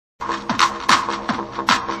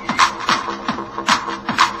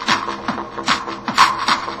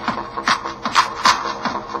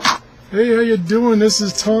Hey, how you doing? This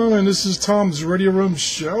is Tom, and this is Tom's Radio Room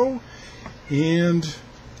Show. And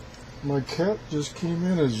my cat just came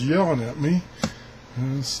in and is yelling at me.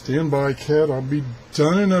 Stand by, cat. I'll be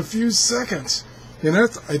done in a few seconds. And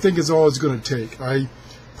that's, I think, is all it's going to take. I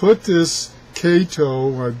put this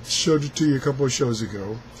Kaito, I showed it to you a couple of shows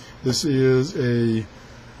ago. This is a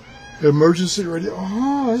emergency radio.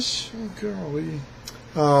 Oh, golly.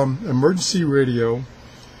 Emergency radio,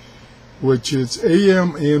 which is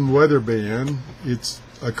AM and weather band. It's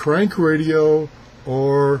a crank radio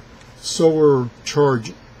or solar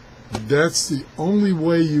charging. That's the only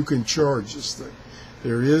way you can charge this thing.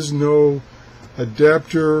 There is no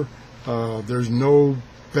adapter. There's no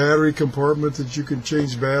battery compartment that you can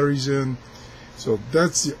change batteries in. So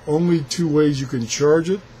that's the only two ways you can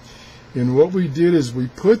charge it. And what we did is we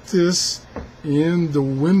put this in the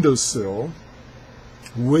windowsill,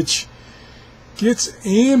 which gets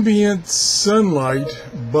ambient sunlight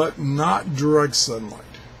but not direct sunlight.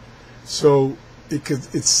 So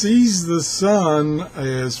it sees the sun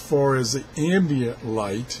as far as the ambient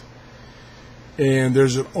light, and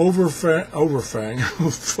there's an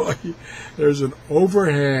there's an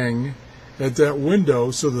overhang at that window,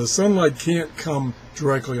 so the sunlight can't come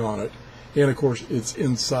directly on it, and of course it's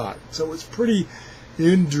inside, so it's pretty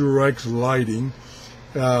indirect lighting.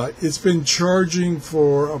 It's been charging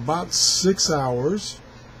for about 6 hours,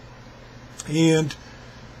 and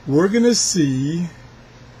we're going to see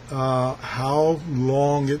how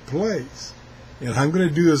long it plays. And I'm going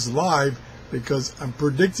to do this live because I'm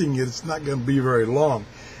predicting it's not going to be very long.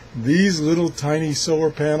 These little tiny solar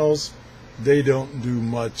panels, they don't do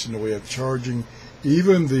much in the way of charging.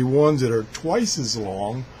 Even the ones that are twice as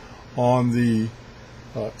long on the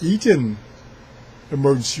Eaton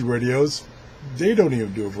emergency radios, they don't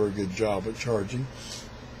even do a very good job at charging.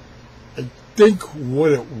 I think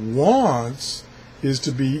what it wants is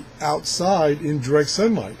to be outside in direct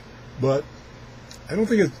sunlight, but I don't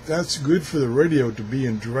think that's good for the radio to be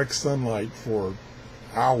in direct sunlight for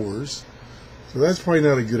hours. So that's probably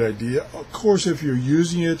not a good idea. Of course, if you're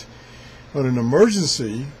using it on an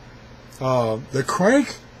emergency, the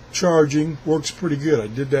crank charging works pretty good. I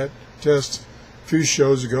did that test a few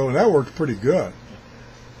shows ago, and that worked pretty good.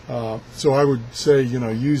 So I would say,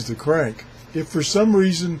 use the crank. If for some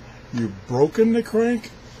reason you've broken the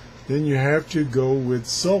crank, then you have to go with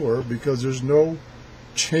solar because there's no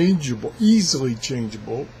easily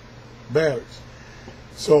changeable batteries.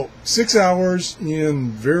 So 6 hours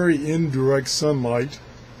in very indirect sunlight,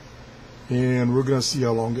 and we're going to see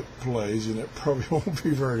how long it plays, and it probably won't be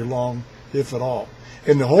very long, if at all.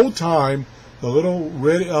 And the whole time, the little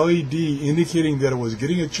red LED indicating that it was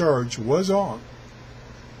getting a charge was on.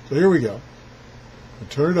 So here we go. I'll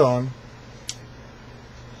turn it on,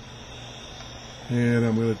 and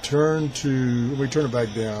I'm going to turn let me turn it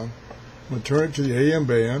back down. I'm going to turn it to the AM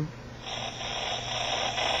band,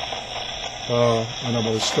 and I'm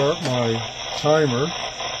going to start my timer,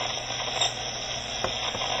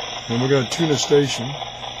 and we're going to tune a station.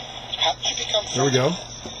 How did you become There we go.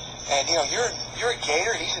 And you're a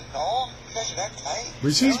gator, he's a doll. You guys are that tight.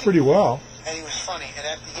 We see pretty well. And he was funny. And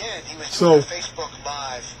at the end, he was So, doing a Facebook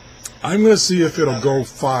Live. I'm going to see if it'll go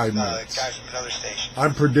 5 minutes. Guy from another station.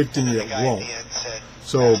 I'm predicting And it the guy won't. at the end said,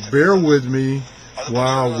 So bear with me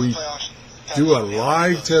while we do a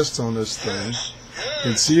live test on this thing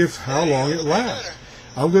and see how long it lasts.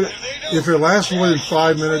 If it lasts more than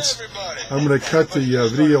 5 minutes, I'm going to cut the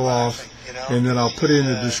video off, and then I'll put in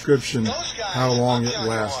the description how long it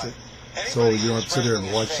lasted, so you don't have to sit there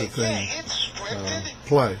and watch the thing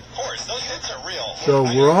play. So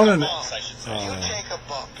we're on an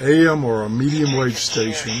AM or a medium wave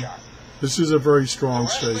station. This is a very strong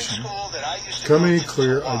station. It's coming in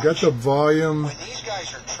clear. I got the volume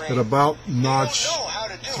at about notch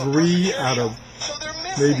 3 out of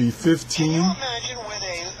maybe 15. Can you imagine with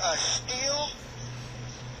a steel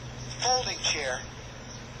folding chair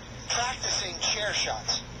practicing chair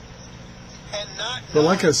shots? But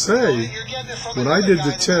like I say, when I did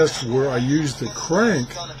the test where I used the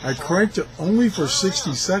crank, I cranked it only for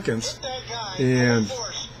 60 seconds, and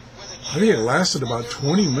I think it lasted about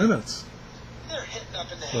 20 minutes.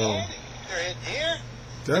 So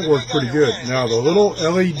that worked pretty good. Now the little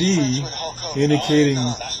LED indicating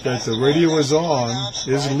that the radio is on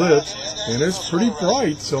is lit, and it's pretty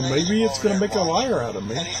bright, so maybe it's going to make a liar out of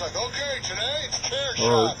me.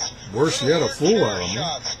 Or worse yet, a fool out of me.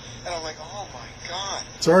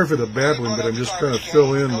 Sorry for the babbling, but I'm just trying to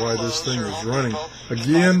fill in why this thing is running.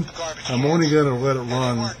 Again, I'm only going to let it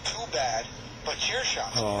run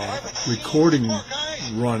recording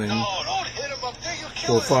running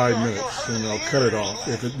for 5 minutes, and I'll cut it off.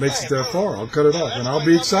 If it makes it that far, I'll cut it off, and I'll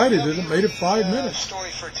be excited that it made it 5 minutes.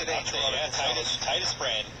 Story for today. Titus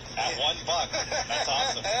brand at $1. That's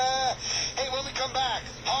awesome. Hey, when we come back,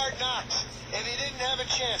 Hard Knocks. If you didn't have a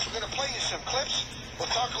chance, we're going to play you some clips. We'll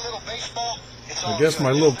talk a little baseball. I guess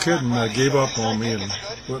my little kitten gave up on me and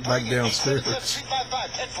went back downstairs.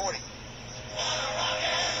 355-1040.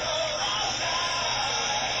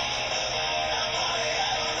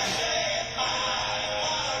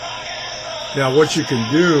 Now what you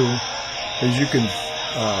can do is you can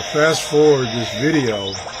fast forward this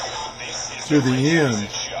video to the end,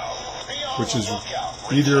 which is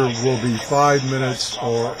either will be 5 minutes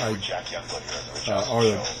or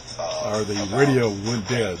the radio went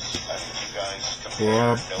dead.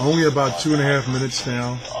 We're only about 2.5 minutes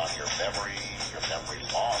now.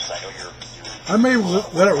 I may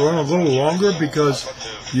let it run a little longer because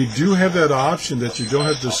you do have that option that you don't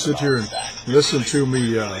have to sit here and listen to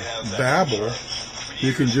me babble.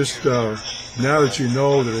 You can just, now that you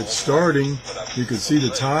know that it's starting, you can see the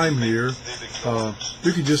time here.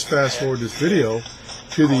 You can just fast forward this video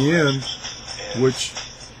to the end, which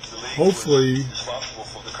hopefully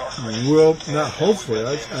will, not hopefully,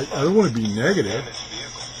 I don't want to be negative.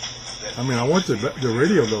 I mean, I want the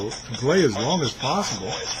radio to play as long as possible.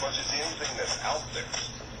 As much as anything that's out there.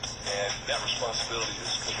 And that responsibility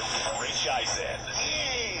is Rich Eisen.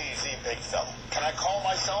 Easy, big fella. Can I call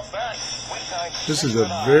myself that? This is a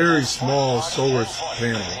very small solar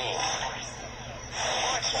panel,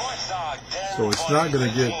 so it's not going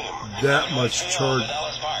to get that much charge.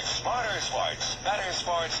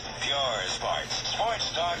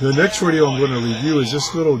 The next radio I'm going to review is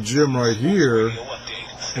this little gym right here,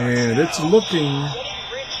 and it's looking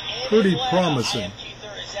pretty promising.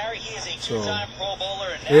 So,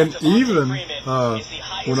 and even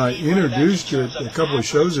when I introduced it a couple of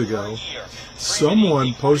shows ago,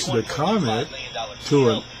 someone posted a comment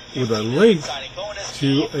to with a link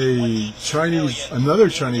to another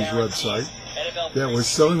Chinese website that was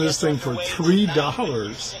selling this thing for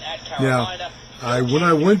 $3. Now, when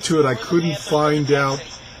I went to it, I couldn't find out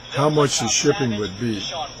how much the shipping would be.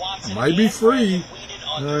 It might be free,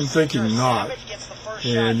 and I'm thinking not.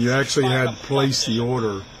 And you actually had to place the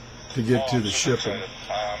order to get to the shipping,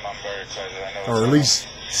 or at least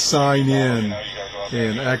sign in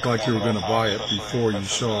and act like you were going to buy it before you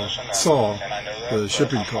saw the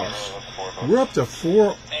shipping costs. We're up to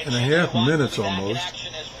 4.5 minutes almost,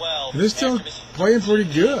 and it's still playing pretty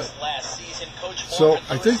good. So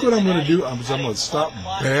I think what I'm going to do is I'm going to stop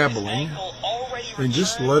babbling and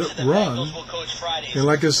just let it run. And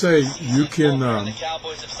like I say, you can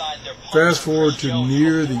fast forward to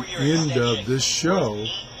near the end of this show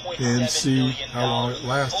and see how long it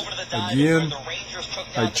lasted. Again,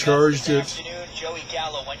 I charged it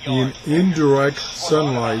in indirect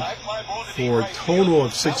sunlight for a total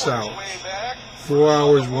of 6 hours. 4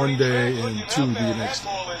 hours one day and 2 the next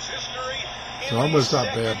day. So I'm going to stop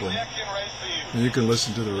babbling, and you can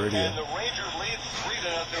listen to the radio.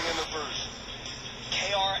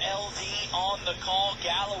 KRLD on the call.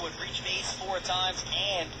 Gallo would reach base 4 times,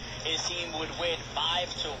 and his team would win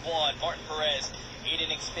 5-1. Martin Perez, 8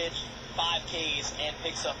 innings pitched, 5 Ks, and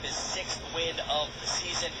picks up his 6th win of the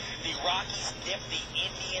season. The Rockies nipped the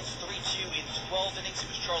Indians 3-2 in 12 innings. It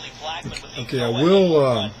was Charlie Blackman with the Okay, I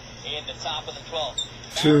will in the top of the 12th.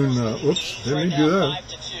 tune, oops, didn't mean to do that.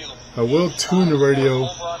 I will tune the radio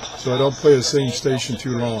so I don't play the same station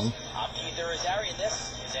too long.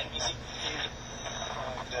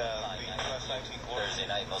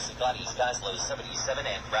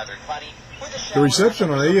 The reception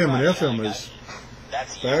on AM and FM is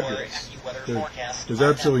fabulous. There's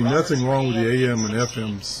absolutely nothing wrong with the AM and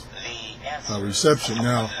FM's reception.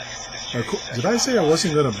 Now, did I say I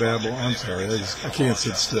wasn't going to babble? I'm sorry, I can't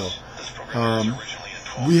sit still.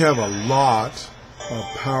 We have a lot of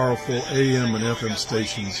powerful AM and FM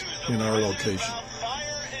stations in our location.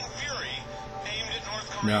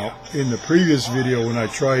 Now, in the previous video when I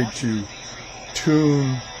tried to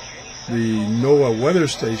tune the NOAA weather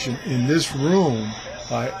station in this room,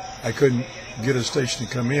 I couldn't get a station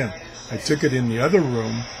to come in. I took it in the other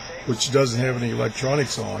room, which doesn't have any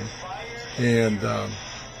electronics on, and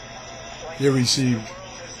it received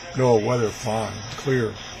NOAA weather fine,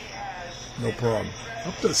 clear, no problem.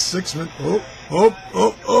 Up to 6 minutes.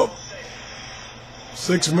 Oh.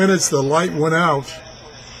 6 minutes, the light went out.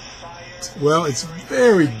 Well, it's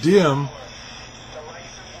very dim.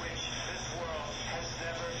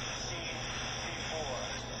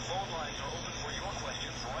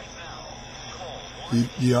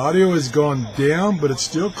 The audio has gone down, but it's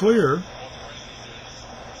still clear.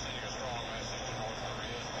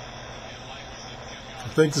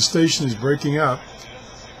 think the station is breaking up.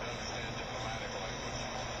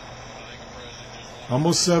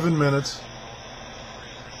 Almost 7 minutes.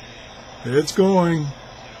 It's going.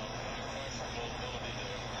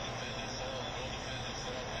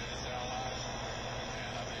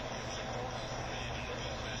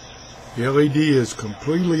 The LED is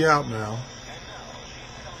completely out now.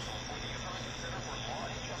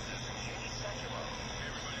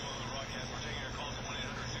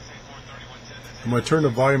 I'm going to turn the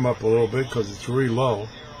volume up a little bit because it's really low.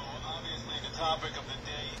 Obviously, the topic of the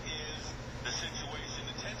day is the situation,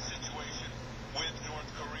 the tense situation with North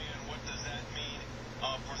Korea, and what does that mean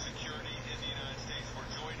for security in the United States. We're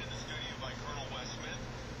joined in the studio by Colonel Wes Smith,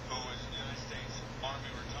 who is United States Army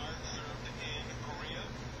retired, served in Korea,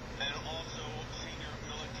 and also senior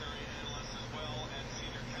military analyst as well, and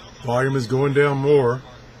senior counsel. Volume is going down more.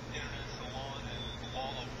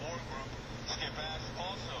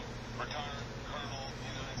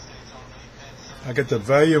 I got the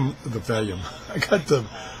volume. I got the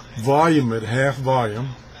volume at half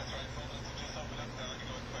volume.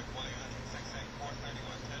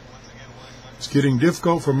 It's getting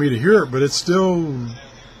difficult for me to hear it, but it's still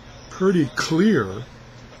pretty clear.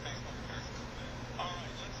 I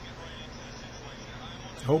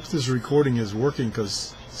hope this recording is working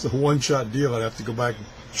because it's a one-shot deal. I'd have to go back and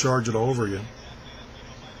charge it all over again.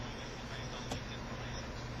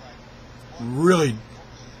 Really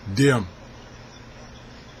dim.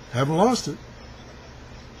 Haven't lost it.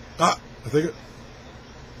 I think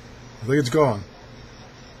it's gone.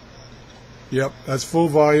 Yep, that's full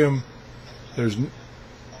volume. There's a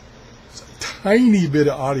tiny bit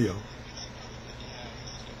of audio.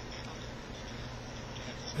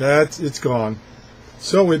 It's gone.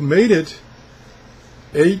 So it made it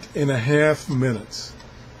 8.5 minutes.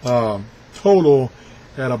 Total,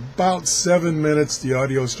 at about 7 minutes, the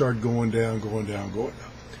audio started going down.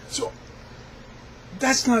 So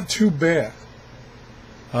that's not too bad.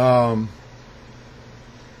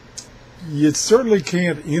 It certainly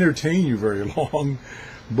can't entertain you very long,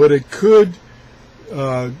 but it could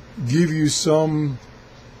give you some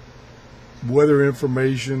weather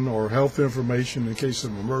information or health information in case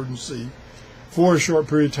of emergency for a short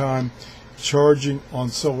period of time, charging on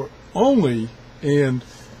solar only. And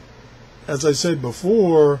as I said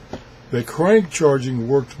before, the crank charging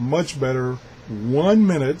worked much better. 1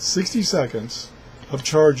 minute, 60 seconds of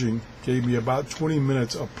charging gave me about 20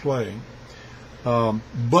 minutes of playing.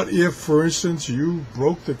 But if, for instance, you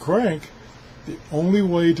broke the crank, the only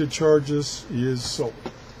way to charge this is solar.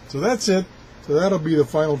 So that's it. So that'll be the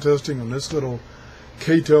final testing on this little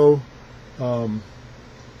Kaito.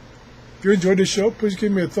 If you enjoyed this show, please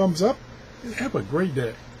give me a thumbs up and have a great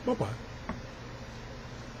day. Bye-bye.